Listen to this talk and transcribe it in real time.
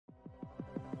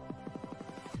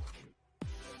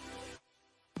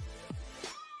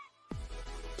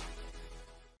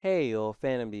Hey yo,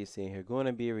 Fandom DC here, going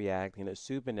to be reacting to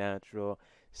Supernatural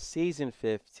Season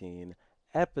 15,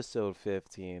 Episode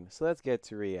 15. So let's get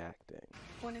to reacting.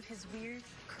 One of his weird,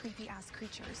 creepy-ass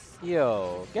creatures.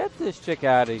 Yo, get this chick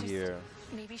out of here.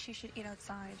 Maybe she should eat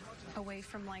outside, away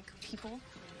from, like, people.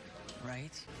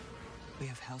 Right? We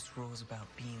have house rules about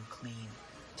being clean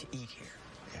to eat here.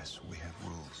 Yes, we have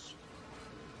rules.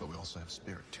 But we also have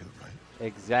spirit too, right?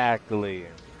 Exactly.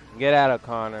 Get out of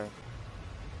Connor.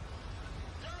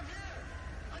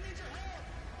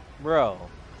 Bro,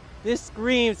 this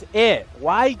screams it.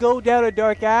 Why go down a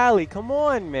dark alley? Come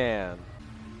on, man.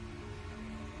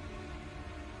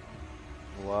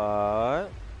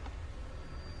 What?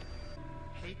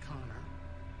 Hey, Connor.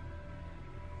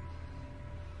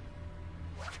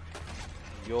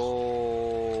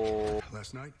 Yo.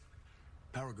 Last night,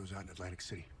 power goes out in Atlantic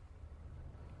City.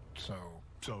 So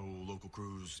local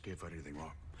crews can't find anything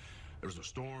wrong. There was no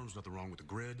storms, nothing wrong with the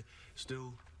grid.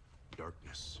 Still,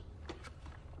 darkness.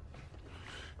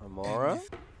 Amora?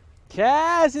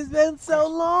 Cass, it's been so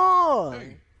long.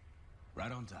 Hey,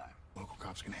 right on time. Local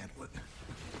cops can handle it.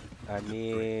 I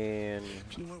mean,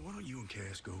 You know what? Why don't you and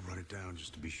Cass go run it down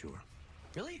just to be sure?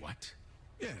 Really? What?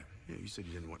 Yeah, you said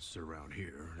you didn't want to sit around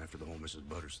here after the whole Mrs.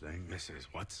 Butters thing. Mrs.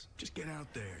 what? Just get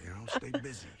out there, stay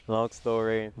busy. long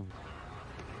story.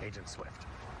 Agent Swift.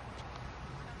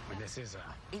 And this is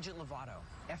Agent Lovato,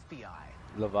 FBI.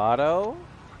 Lovato?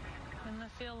 Didn't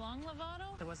it feel long,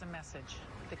 Lovato? There was a message.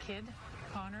 The kid,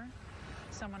 Connor,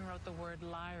 someone wrote the word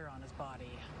liar on his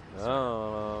body.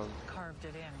 Oh. Carved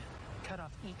it in. Cut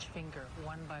off each finger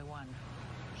one by one.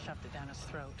 Shoved it down his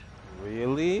throat.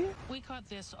 Really? We caught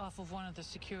this off of one of the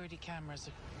security cameras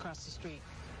across the street.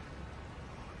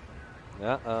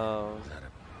 Uh-oh. Is that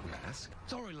a mask?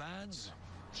 Sorry, lads.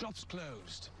 Shop's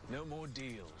closed. No more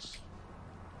deals.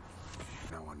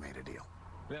 No one made a deal.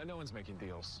 Yeah, no one's making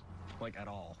deals. Like, at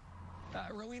all.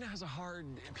 Rowena has a hard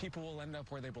people will end up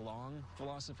where they belong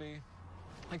philosophy.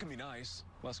 That can be nice.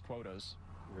 Less quotas.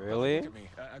 Really? Look at me.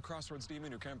 A crossroads demon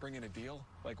who can't bring in a deal?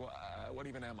 Like, what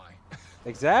even am I?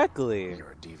 Exactly.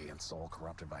 You're a deviant soul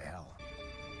corrupted by hell.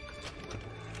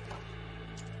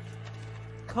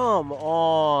 Come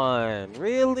on.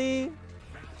 Really?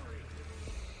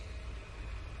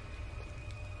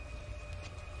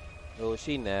 Oh,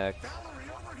 she next.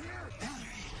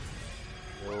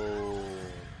 Oh,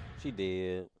 she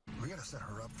did. We gotta set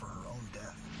her up for her own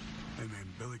death. Hey man,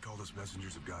 Billy called us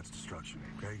messengers of God's destruction,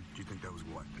 okay? Do you think that was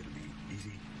what? Gonna be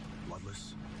easy?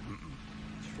 Bloodless?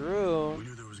 Mm-mm. True. We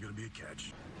knew there was gonna be a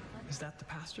catch. Is that the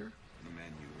pastor? The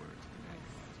man you were.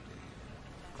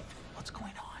 What's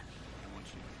going on?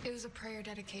 It was a prayer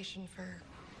dedication for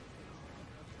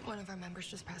one of our members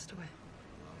just passed away.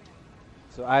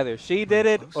 So either she did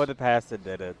it or the pastor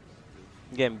did it.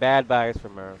 I'm getting bad vibes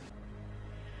from her.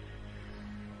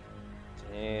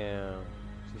 Damn.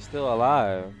 She's still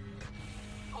alive.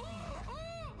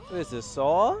 What is this,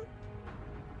 Saw?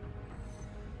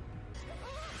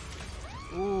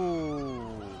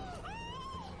 Ooh.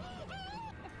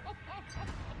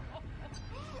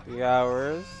 3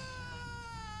 hours.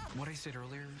 What I said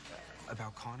earlier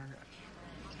about Connor?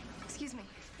 Excuse me.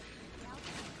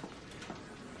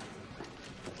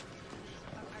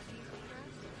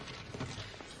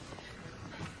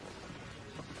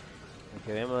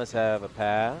 Okay, they must have a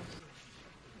pass.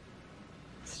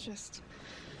 It's just,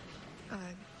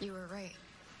 you were right.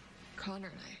 Connor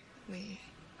and I, we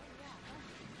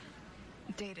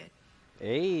dated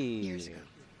Hey. years ago.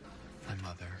 My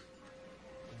mother.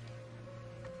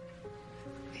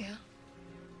 Yeah?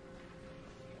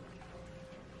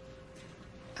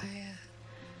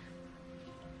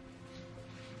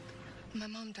 My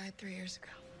mom died 3 years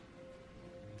ago.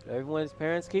 Everyone's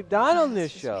parents keep dying on this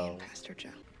It's just me show. and Pastor Joe.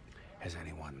 Has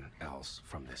anyone else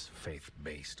from this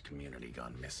faith-based community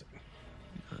gone missing?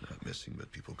 Not missing,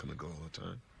 but people come and go all the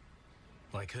time.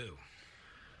 Like who?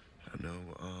 I know,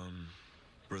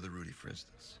 Brother Rudy, for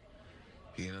instance.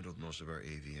 He handled most of our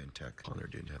AV and tech. Connor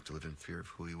didn't have to live in fear of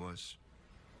who he was.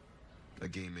 A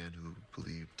gay man who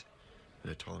believed in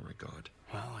a tolerant God.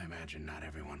 Well, I imagine not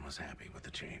everyone was happy with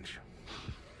the change.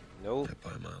 Nope. That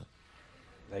by a mile.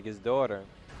 Like his daughter.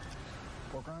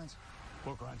 Pork rinds?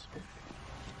 Pork rinds.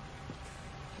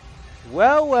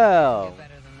 Well, well. You're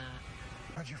better than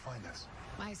that. How'd you find this?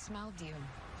 I smelled you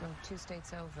from 2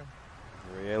 states over.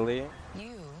 Really?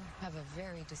 You have a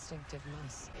very distinctive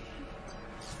musk.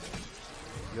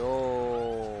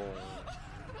 Yo.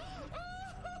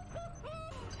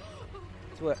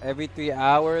 So what, every 3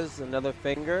 hours, another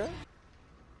finger?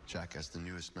 Jack, as the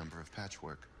newest member of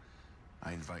Patchwork,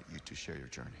 I invite you to share your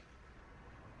journey.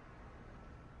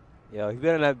 Yo, he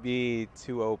better not be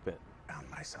too open. Found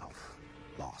myself.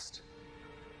 lost.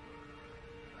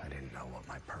 I didn't know what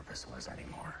my purpose was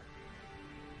anymore.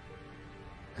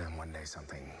 And then one day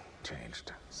something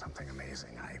changed, something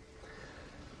amazing. I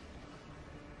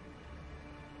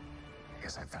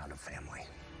guess I found a family.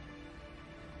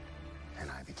 And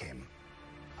I became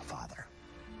a father.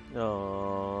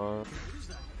 No.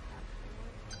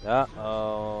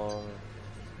 Uh-oh.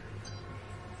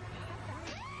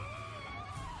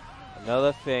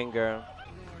 Another finger.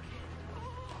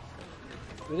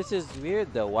 But this is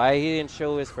weird though. Why he didn't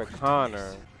show this for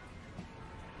Connor?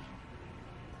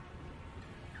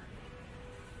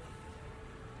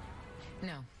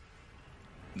 No.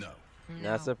 No.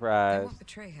 Not I surprised. won't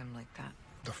betray him like that.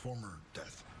 The former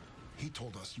death. He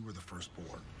told us you were the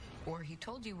firstborn. Or he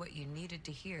told you what you needed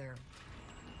to hear.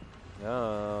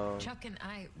 No. Chuck and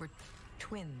I were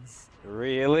twins.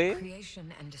 Really?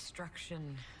 Creation and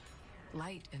destruction.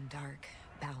 Light and dark.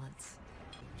 Balance.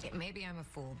 Maybe I'm a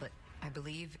fool, but I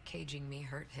believe caging me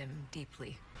hurt him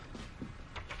deeply.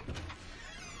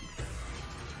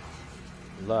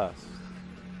 Lust.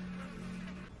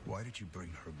 Why did you bring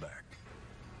her back?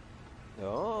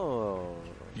 Oh.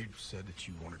 You said that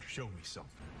you wanted to show me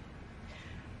something.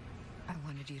 I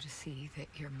wanted you to see that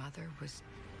your mother was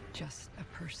just a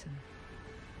person.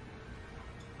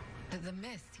 The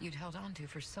myth you'd held on to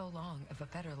for so long of a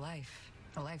better life,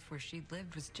 a life where she'd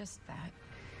lived, was just that.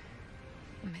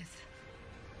 A myth.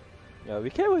 Yo, be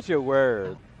careful with your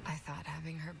word. I thought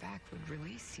having her back would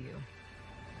release you.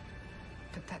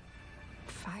 Put that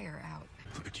fire out.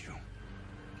 Look at you.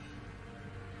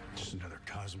 Just another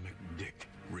cosmic dick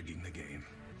rigging the game.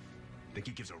 Think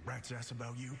he gives a rat's ass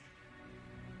about you?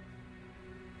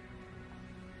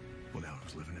 Well, now I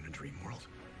was living in a dream world.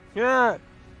 Yeah.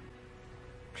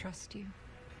 Trust you?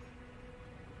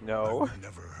 I No. would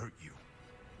never hurt you.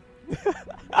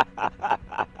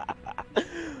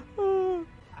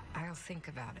 I'll think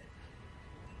about it.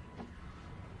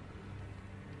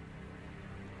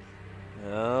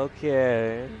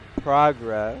 Okay.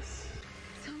 Progress.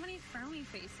 So many frowny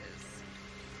faces.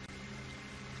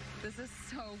 This is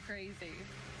so crazy.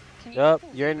 Can you Yup,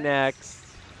 believe you're this? next.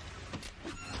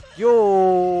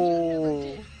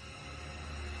 Yo.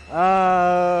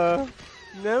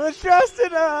 Never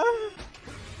trusted her.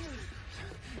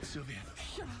 Sylvia,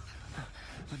 Shut up.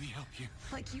 let me help you.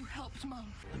 Like you helped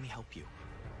Mom. Let me help you.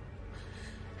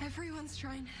 Everyone's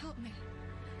trying to help me.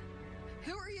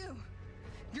 Who are you?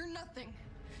 You're nothing.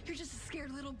 You're just a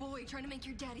scared little boy trying to make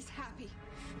your daddies happy.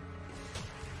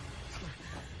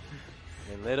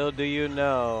 And little do you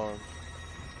know.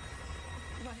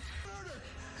 What?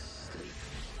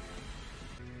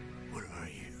 What are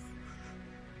you?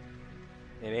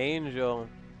 An angel.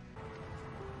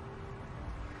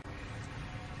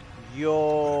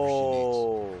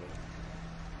 Yo.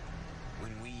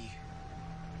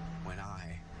 When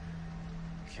I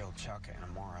killed Chuck and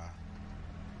Amara,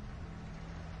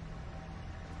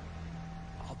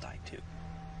 I'll die too.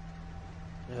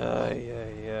 Billy's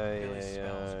Billy's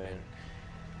spell's been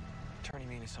turning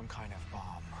me into some kind of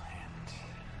bomb, and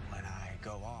when I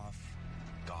go off,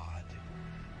 God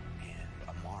and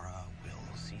Amara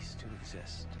will cease to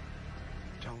exist.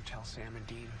 Don't tell Sam and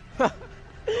Dean.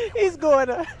 He's going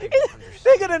to. They won't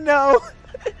They're gonna know.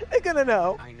 They're gonna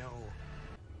know. I know.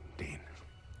 Dean,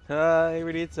 He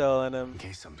already telling him. in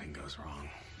case something goes wrong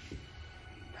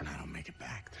and I don't make it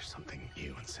back, there's something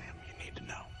you and Sam you need to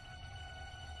know.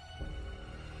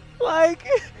 Like,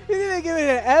 he didn't give it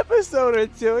an episode or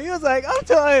two. He was like, I'm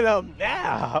telling them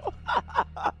now.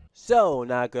 So,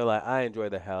 not gonna lie, I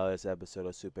enjoyed the hell out of this episode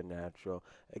of Supernatural.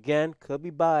 Again, could be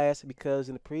biased because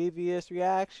in the previous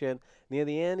reaction, near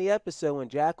the end of the episode, when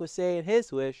Jack was saying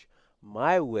his wish,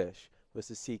 my wish was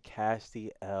to see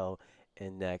Castiel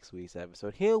in next week's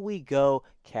episode. Here we go,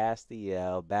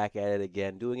 Castiel, back at it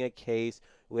again, doing a case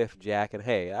with Jack. And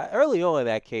hey, early on in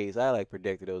that case, I like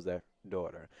predicted it was their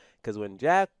daughter. Because when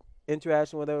Jack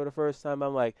interaction with her the first time,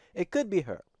 I'm like, it could be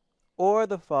her, or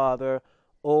the father,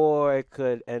 or it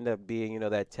could end up being,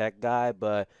 that tech guy.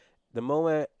 But the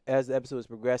moment as the episode was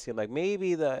progressing, like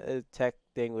maybe the tech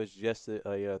thing was just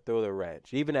to throw the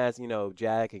wrench. Even as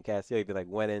Jack and Castiel even like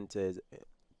went into his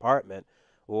apartment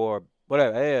or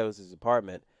whatever, it was his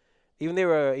apartment. Even they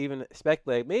were even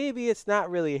speculating maybe it's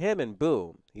not really him, and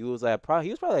boom, he was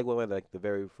probably like one of the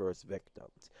very first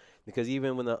victims. Because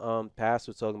even when the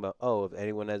pastor was talking about, oh, if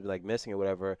anyone has been like missing or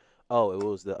whatever, oh, it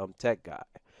was the tech guy.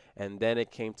 And then it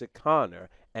came to Connor.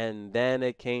 And then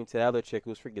it came to the other chick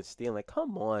who was freaking stealing. Like,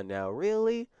 come on now,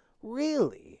 really?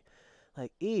 Really?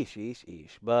 Like, eesh.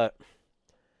 But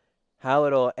how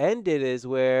it all ended is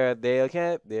where they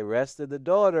arrested the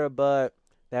daughter, but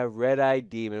that red-eyed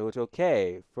demon, which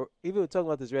okay, for even talking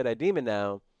about this red-eyed demon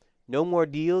now, no more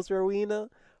deals for Rowena.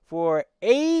 For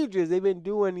ages, they've been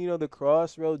doing, the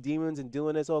crossroad demons and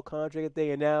doing this whole contract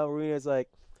thing, and now Rowena's like,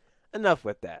 enough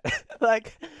with that.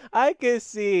 Like, I can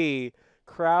see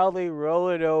Crowley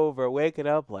rolling over, waking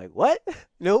up like, what?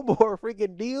 No more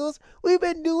freaking deals? We've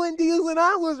been doing deals when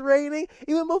I was reigning,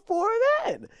 even before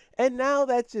then. And now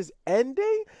that's just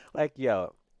ending? Like,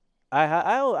 yo, I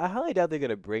highly doubt they're going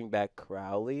to bring back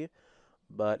Crowley.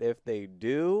 But if they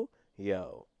do,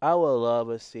 yo, I would love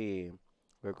a scene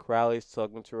where Crowley's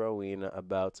talking to Rowena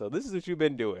about, so this is what you've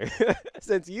been doing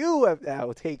since you have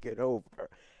now taken over.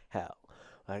 Hell.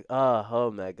 Like,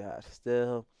 oh my gosh,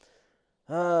 still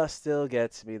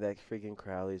gets me that freaking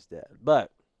Crowley's dead. But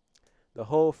the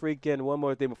whole freaking, one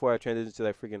more thing before I transition to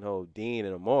that freaking whole Dean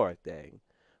and Amora thing,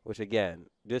 which again,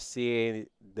 just seeing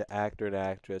the actor and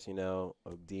actress,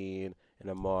 of Dean and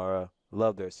Amora,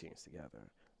 love their scenes together.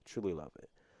 Truly love it.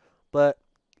 But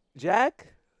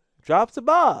Jack drops a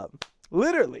bomb.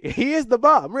 Literally, he is the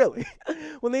bomb, really.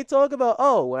 When they talk about,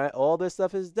 when all this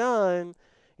stuff is done,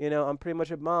 I'm pretty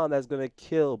much a bomb that's going to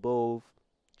kill both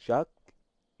Chuck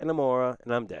and Amora,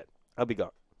 and I'm dead. I'll be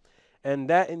gone. And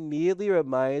that immediately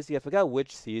reminds me, I forgot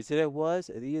which season it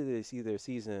was. It's either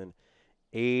season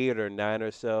 8 or 9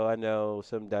 or so. I know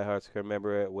some diehards can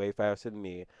remember it way faster than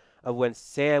me. Of when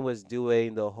Sam was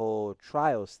doing the whole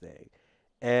trials thing.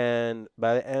 And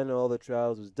by the end, all the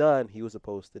trials was done. He was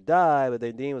supposed to die, but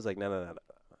then Dean was like, no.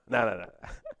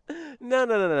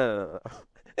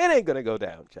 It ain't going to go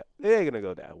down, Chuck. It ain't going to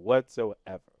go down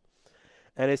whatsoever.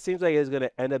 And it seems like it's going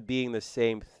to end up being the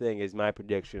same thing as my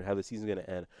prediction, how the season's going to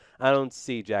end. I don't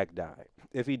see Jack die.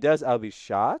 If he does, I'll be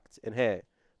shocked. And hey,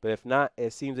 but if not,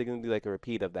 it seems like it's going to be like a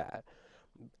repeat of that.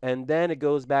 And then it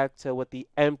goes back to what the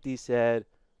Empty said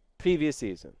previous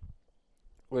season.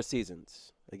 Or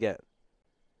seasons, again.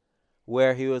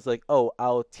 Where he was like,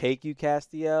 I'll take you,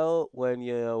 Castiel, when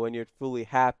you're fully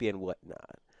happy and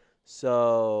whatnot.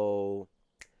 So,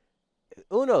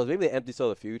 who knows? Maybe the Empty saw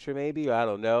the future, maybe, or I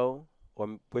don't know,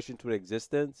 or push into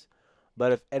existence.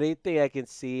 But if anything, I can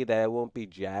see that it won't be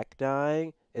Jack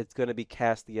dying. It's going to be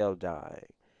Castiel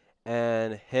dying.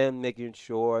 And him making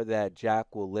sure that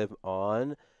Jack will live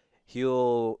on,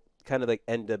 he'll kind of like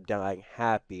end up dying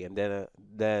happy, and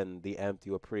then the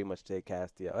Empty will pretty much take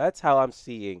Castiel. That's how I'm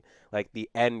seeing like the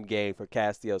end game for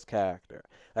Castiel's character.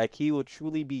 Like he will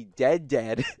truly be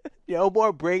dead. No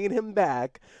more bringing him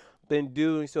back. Than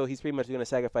doing so, he's pretty much going to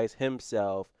sacrifice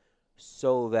himself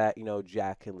so that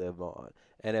Jack can live on.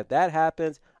 And if that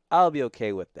happens, I'll be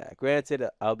okay with that. Granted,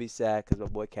 I'll be sad because my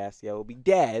boy Castiel will be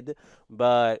dead,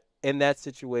 but in that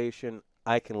situation,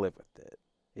 I can live with it.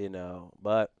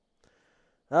 But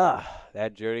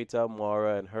that journey to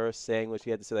Amora and her saying what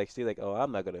she had to say, like,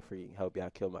 I'm not going to freaking help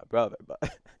y'all kill my brother.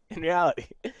 But in reality,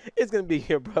 it's going to be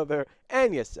your brother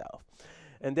and yourself.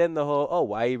 And then the whole,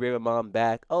 why you bring my mom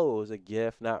back? It was a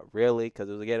gift. Not really, because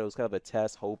it was kind of a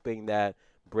test, hoping that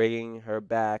bringing her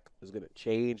back was going to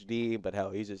change Dean. But hell,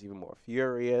 he's just even more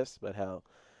furious. But hell,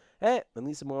 hey, at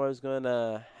least Amora's going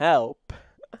to help.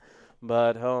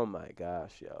 But oh my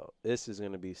gosh, yo, this is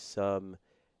going to be some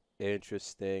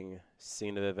interesting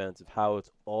scene of events of how it's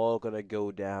all going to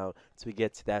go down till we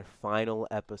get to that final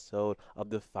episode of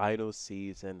the final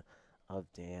season of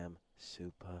Damn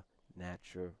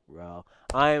Supernatural.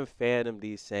 I am Fandom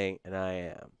D Saint, and I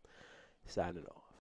am signing off.